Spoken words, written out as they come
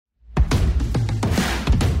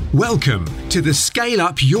Welcome to the Scale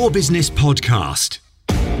Up Your Business podcast.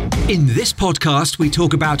 In this podcast, we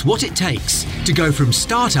talk about what it takes to go from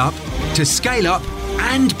startup to scale up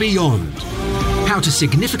and beyond. How to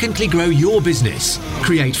significantly grow your business,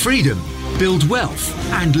 create freedom, build wealth,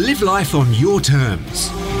 and live life on your terms.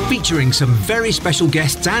 Featuring some very special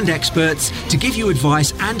guests and experts to give you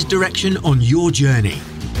advice and direction on your journey.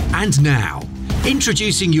 And now,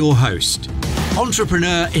 introducing your host,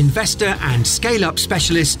 entrepreneur, investor, and scale-up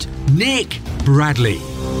specialist, Nick Bradley.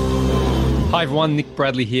 Hi everyone, Nick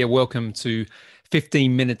Bradley here. Welcome to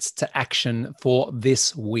 15 Minutes to Action for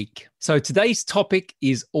this week. So today's topic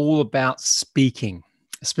is all about speaking.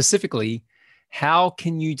 Specifically, how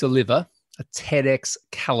can you deliver a TEDx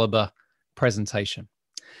caliber presentation?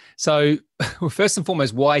 So first and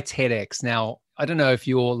foremost, why TEDx? Now, I don't know if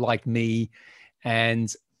you're like me and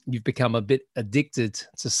you've become a bit addicted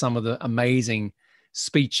to some of the amazing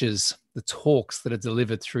speeches, the talks that are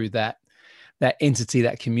delivered through that entity,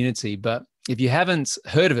 that community. But if you haven't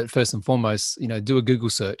heard of it, first and foremost, do a Google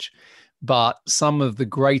search. But some of the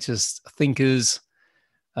greatest thinkers,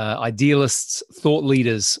 idealists, thought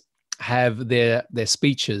leaders have their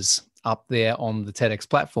speeches up there on the TEDx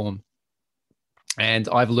platform. And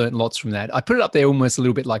I've learned lots from that. I put it up there almost a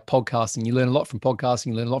little bit like podcasting. You learn a lot from podcasting,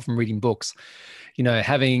 you learn a lot from reading books.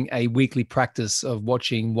 Having a weekly practice of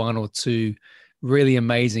watching one or two really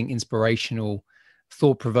amazing, inspirational,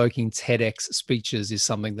 thought-provoking TEDx speeches is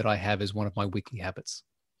something that I have as one of my weekly habits.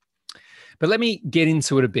 But let me get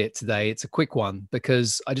into it a bit today. It's a quick one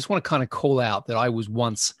because I just want to kind of call out that I was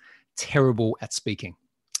once terrible at speaking.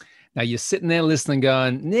 Now you're sitting there listening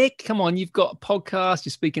going, Nick, come on, you've got a podcast,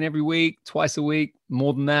 you're speaking every week, twice a week,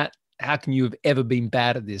 more than that. How can you have ever been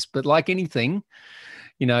bad at this? But like anything,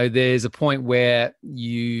 there's a point where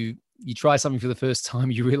you try something for the first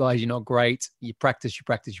time, you realize you're not great, you practice,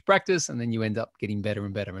 and then you end up getting better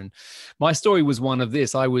and better. And my story was one of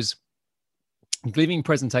this. I was giving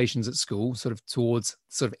presentations at school, towards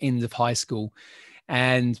end of high school.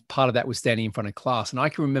 And part of that was standing in front of class. And I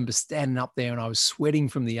can remember standing up there and I was sweating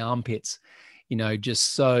from the armpits,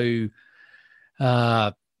 just so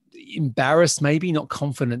embarrassed, maybe not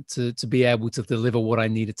confident to be able to deliver what I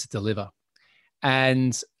needed to deliver.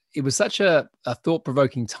 And it was such a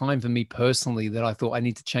thought-provoking time for me personally that I thought I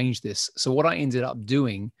need to change this. So what I ended up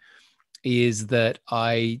doing is that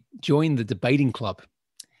I joined the debating club.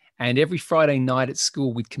 And every Friday night at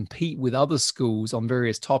school, we'd compete with other schools on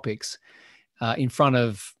various topics in front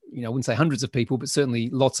of, I wouldn't say hundreds of people, but certainly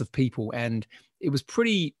lots of people. And it was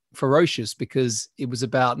pretty ferocious because it was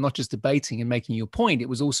about not just debating and making your point, it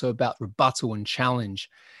was also about rebuttal and challenge.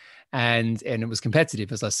 And it was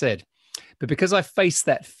competitive, as I said. But because I faced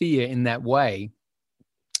that fear in that way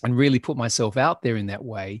and really put myself out there in that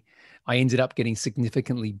way, I ended up getting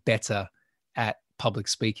significantly better at public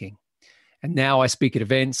speaking. And now I speak at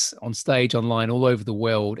events, on stage, online, all over the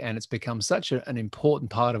world. And it's become such an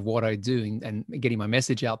important part of what I do and getting my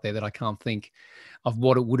message out there that I can't think of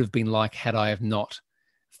what it would have been like had I have not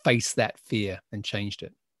faced that fear and changed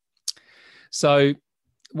it. So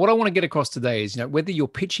what I want to get across today is, whether you're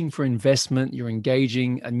pitching for investment, you're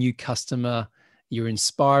engaging a new customer, you're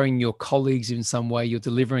inspiring your colleagues in some way, you're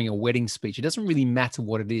delivering a wedding speech, it doesn't really matter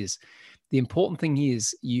what it is. The important thing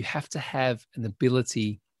is you have to have an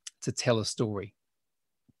ability to tell a story.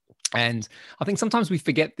 And I think sometimes we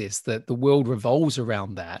forget this, that the world revolves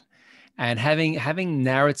around that. And having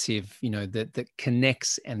narrative, that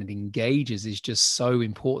connects and it engages is just so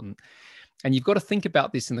important. And you've got to think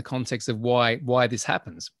about this in the context of why this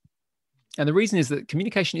happens. And the reason is that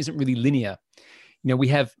communication isn't really linear. We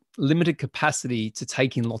have limited capacity to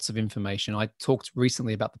take in lots of information. I talked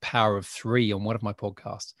recently about the power of 3 on one of my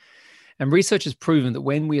podcasts. And research has proven that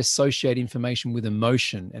when we associate information with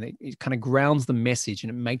emotion, and it kind of grounds the message and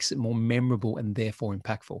it makes it more memorable and therefore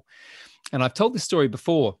impactful. And I've told this story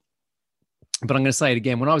before, but I'm going to say it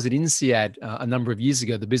again. When I was at INSEAD a number of years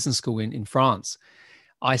ago, the business school in France,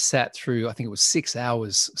 I sat through, I think it was 6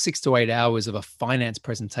 to 8 hours of a finance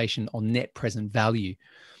presentation on net present value.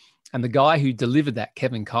 And the guy who delivered that,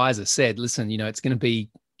 Kevin Kaiser, said, listen, it's going to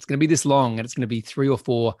be this long and it's going to be 3 or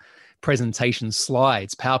 4 presentation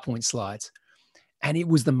slides, PowerPoint slides. And it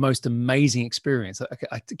was the most amazing experience.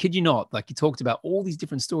 I kid you not, he talked about all these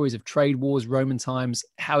different stories of trade wars, Roman times,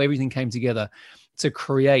 how everything came together to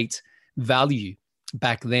create value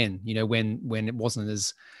back then, when it wasn't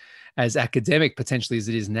as academic potentially as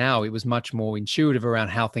it is now. It was much more intuitive around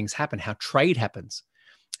how things happen, how trade happens.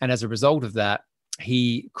 And as a result of that,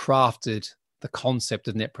 he crafted the concept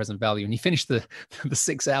of net present value. And he finished the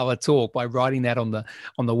 6-hour talk by writing that on the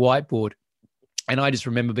whiteboard. And I just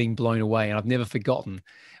remember being blown away. And I've never forgotten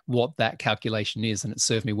what that calculation is. And it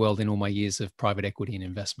served me well in all my years of private equity and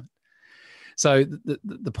investment. So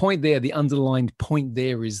the point there, the underlined point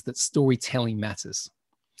there is that storytelling matters.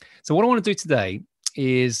 So what I want to do today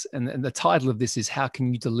is, and the title of this is, how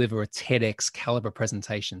can you deliver a TEDx caliber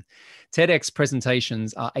presentation? TEDx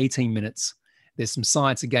presentations are 18 minutes. There's some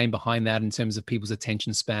science again behind that in terms of people's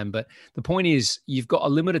attention span. But the point is, you've got a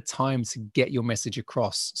limited time to get your message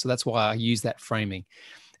across. So that's why I use that framing.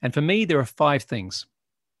 And for me, there are 5 things.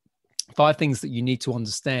 5 things that you need to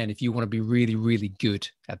understand if you want to be really, really good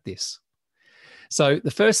at this. So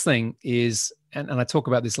the first thing is, and I talk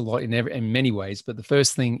about this a lot in many ways, but the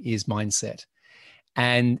first thing is mindset.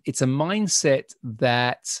 And it's a mindset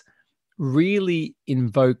that really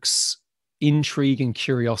invokes intrigue and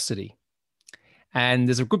curiosity. And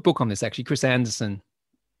there's a good book on this, actually. Chris Anderson,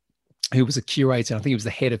 who was a curator, I think he was the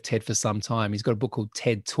head of TED for some time. He's got a book called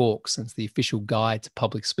TED Talks, and it's the official guide to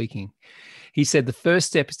public speaking. He said the first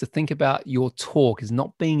step is to think about your talk as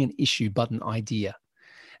not being an issue, but an idea.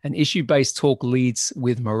 An issue-based talk leads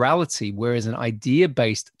with morality, whereas an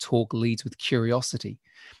idea-based talk leads with curiosity.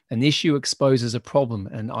 An issue exposes a problem,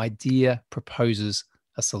 an idea proposes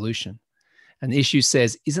a solution. An issue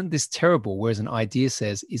says, isn't this terrible? Whereas an idea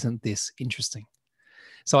says, isn't this interesting?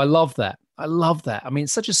 So I love that. I love that. I mean,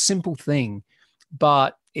 it's such a simple thing,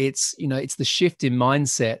 but it's the shift in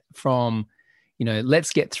mindset from,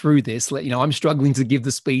 let's get through this. I'm struggling to give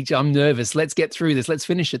the speech. I'm nervous. Let's get through this. Let's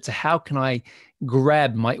finish it. To how can I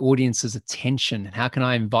grab my audience's attention? And how can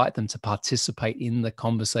I invite them to participate in the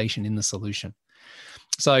conversation, in the solution?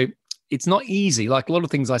 So it's not easy. Like a lot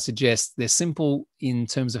of things I suggest, they're simple in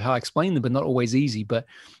terms of how I explain them, but not always easy. But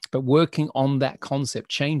working on that concept,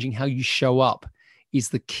 changing how you show up, is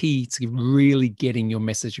the key to really getting your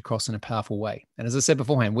message across in a powerful way. And as I said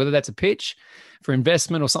beforehand, whether that's a pitch for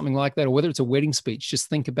investment or something like that, or whether it's a wedding speech, just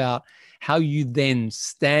think about how you then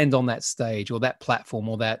stand on that stage or that platform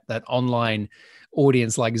or that online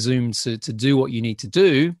audience like Zoom to do what you need to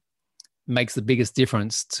do makes the biggest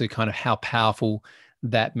difference to kind of how powerful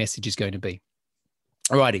that message is going to be.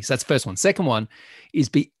 Alrighty, so that's the first one. Second one is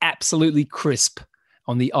be absolutely crisp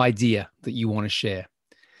on the idea that you want to share.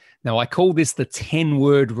 Now, I call this the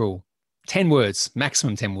 10-word rule. 10 words,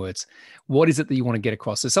 maximum 10 words. What is it that you want to get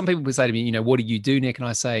across? So some people would say to me, what do you do, Nick? And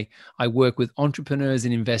I say, I work with entrepreneurs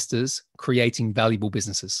and investors creating valuable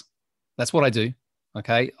businesses. That's what I do.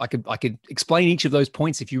 Okay. I could explain each of those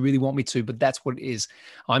points if you really want me to, but that's what it is.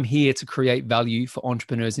 I'm here to create value for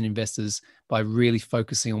entrepreneurs and investors by really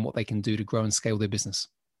focusing on what they can do to grow and scale their business.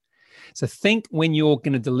 So think when you're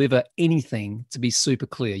going to deliver anything to be super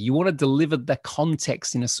clear. You want to deliver the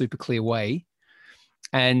context in a super clear way.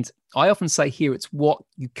 And I often say here, it's what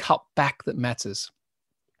you cut back that matters.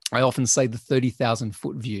 I often say the 30,000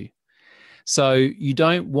 foot view. So you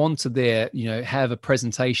don't want to have a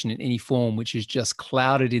presentation in any form which is just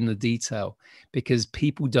clouded in the detail, because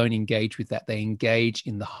people don't engage with that. They engage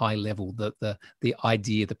in the high level, the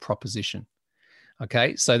idea, the proposition.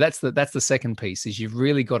 Okay, so that's the second piece, is you've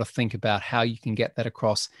really got to think about how you can get that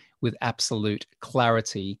across with absolute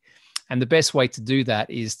clarity. And the best way to do that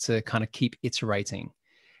is to kind of keep iterating.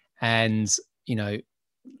 And,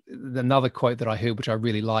 another quote that I heard, which I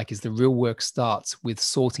really like, is the real work starts with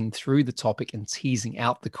sorting through the topic and teasing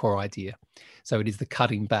out the core idea. So it is the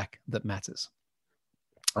cutting back that matters.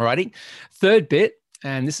 Alrighty, third bit.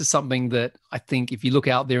 And this is something that I think if you look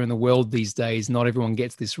out there in the world these days, not everyone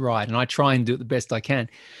gets this right. And I try and do it the best I can,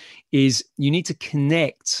 is you need to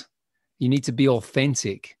connect. You need to be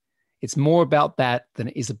authentic. It's more about that than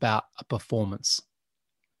it is about a performance.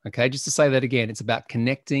 Okay, just to say that again, it's about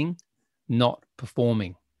connecting, not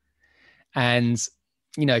performing. And,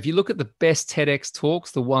 if you look at the best TEDx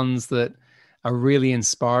talks, the ones that are really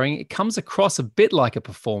inspiring, it comes across a bit like a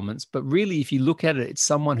performance, but really, if you look at it, it's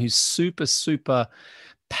someone who's super, super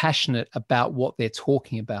passionate about what they're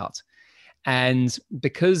talking about. And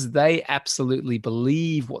because they absolutely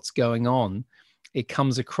believe what's going on, it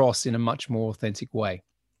comes across in a much more authentic way.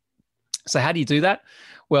 So how do you do that?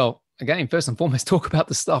 Well, again, first and foremost, talk about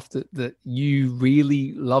the stuff that you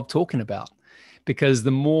really love talking about, because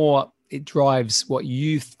the more it drives what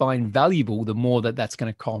you find valuable, the more that's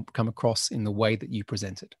going to come across in the way that you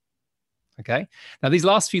present it. Okay. Now, these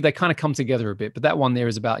last few, they kind of come together a bit, but that one there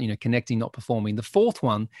is about, connecting, not performing. The fourth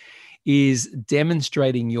one is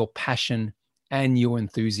demonstrating your passion and your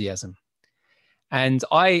enthusiasm. And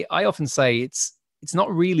I often say it's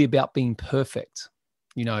not really about being perfect.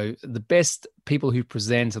 The best people who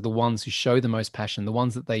present are the ones who show the most passion, the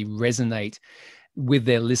ones that they resonate with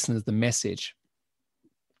their listeners, the message.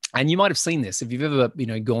 And you might have seen this if you've ever,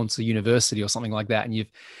 gone to university or something like that, and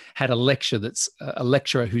you've had a lecture that's a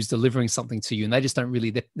lecturer who's delivering something to you, and they just they're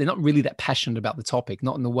not really that passionate about the topic,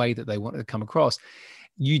 not in the way that they want to come across.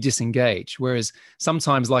 You disengage. Whereas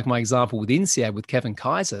sometimes, like my example with INSEAD with Kevin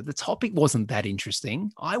Kaiser, the topic wasn't that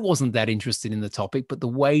interesting. I wasn't that interested in the topic, but the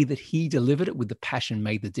way that he delivered it with the passion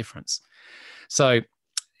made the difference. So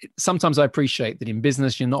sometimes I appreciate that in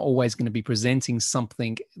business, you're not always going to be presenting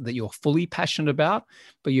something that you're fully passionate about,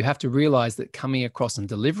 but you have to realize that coming across and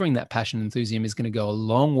delivering that passion and enthusiasm is going to go a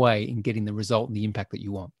long way in getting the result and the impact that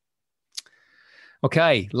you want.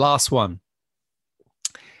 Okay, last one.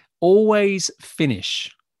 Always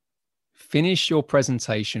finish your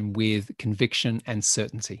presentation with conviction and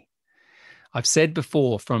certainty. I've said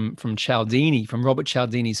before from Robert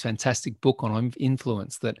Cialdini's fantastic book on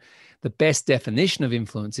influence, that the best definition of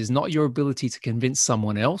influence is not your ability to convince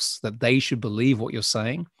someone else that they should believe what you're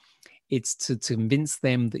saying. It's to convince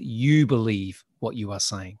them that you believe what you are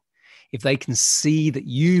saying. If they can see that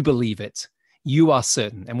you believe it, you are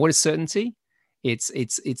certain. And what is certainty? It's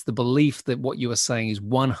the belief that what you are saying is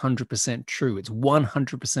 100% true. It's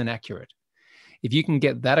 100% accurate. If you can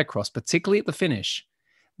get that across, particularly at the finish,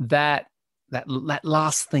 that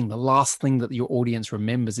last thing, the last thing that your audience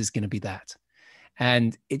remembers is going to be that.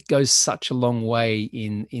 And it goes such a long way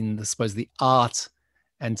in the art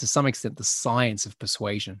and to some extent the science of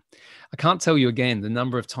persuasion. I can't tell you again the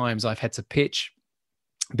number of times I've had to pitch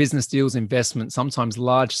business deals, investment, sometimes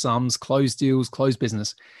large sums, close deals, close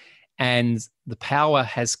business. And the power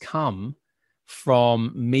has come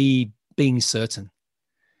from me being certain.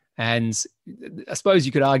 And I suppose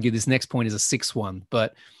you could argue this next point is a sixth one,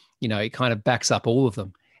 but it kind of backs up all of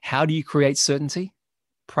them. How do you create certainty?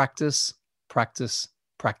 Practice, practice,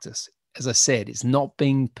 practice. As I said, it's not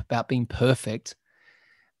about being perfect,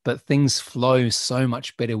 but things flow so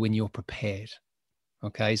much better when you're prepared.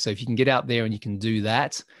 Okay, so if you can get out there and you can do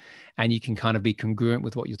that, and you can kind of be congruent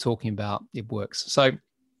with what you're talking about, it works. So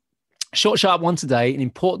short, sharp one today, an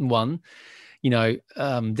important one.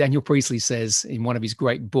 Daniel Priestley says in one of his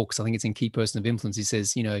great books, I think it's in Key Person of Influence, he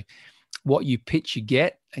says, what you pitch, you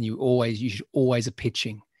get, and you should always are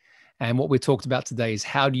pitching. And what we've talked about today is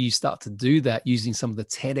how do you start to do that using some of the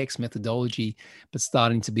TEDx methodology, but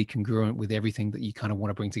starting to be congruent with everything that you kind of want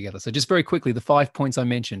to bring together. So just very quickly, the 5 points I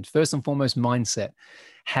mentioned. First and foremost, mindset.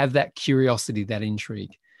 Have that curiosity, that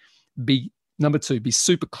intrigue. Number 2, be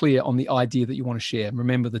super clear on the idea that you want to share.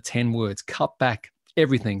 Remember the 10 words. Cut back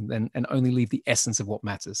everything and only leave the essence of what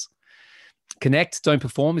matters. Connect, don't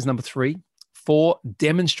perform is number 3. 4,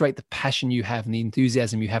 demonstrate the passion you have and the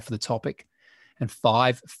enthusiasm you have for the topic. And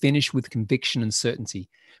 5, finish with conviction and certainty.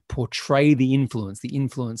 Portray the influence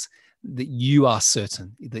that you are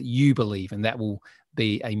certain, that you believe, and that will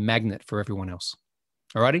be a magnet for everyone else.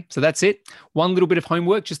 Alrighty, so that's it. One little bit of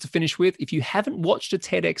homework just to finish with. If you haven't watched a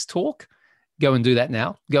TEDx talk, go and do that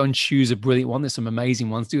now. Go and choose a brilliant one. There's some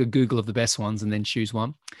amazing ones. Do a Google of the best ones and then choose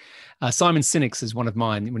one. Simon Sinek is one of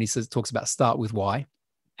mine when he talks about start with why.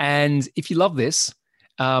 And if you love this,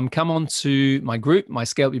 come on to my group, my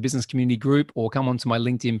Scale Up Your Business community group, or come on to my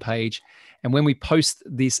LinkedIn page. And when we post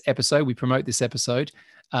this episode, we promote this episode,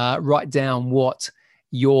 write down what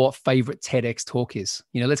your favorite TEDx talk is.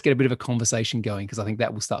 Let's get a bit of a conversation going, because I think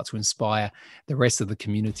that will start to inspire the rest of the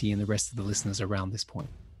community and the rest of the listeners around this point.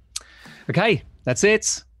 Okay, that's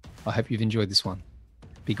it. I hope you've enjoyed this one.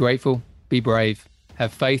 Be grateful, be brave,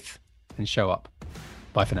 have faith, and show up.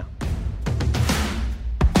 Bye for now.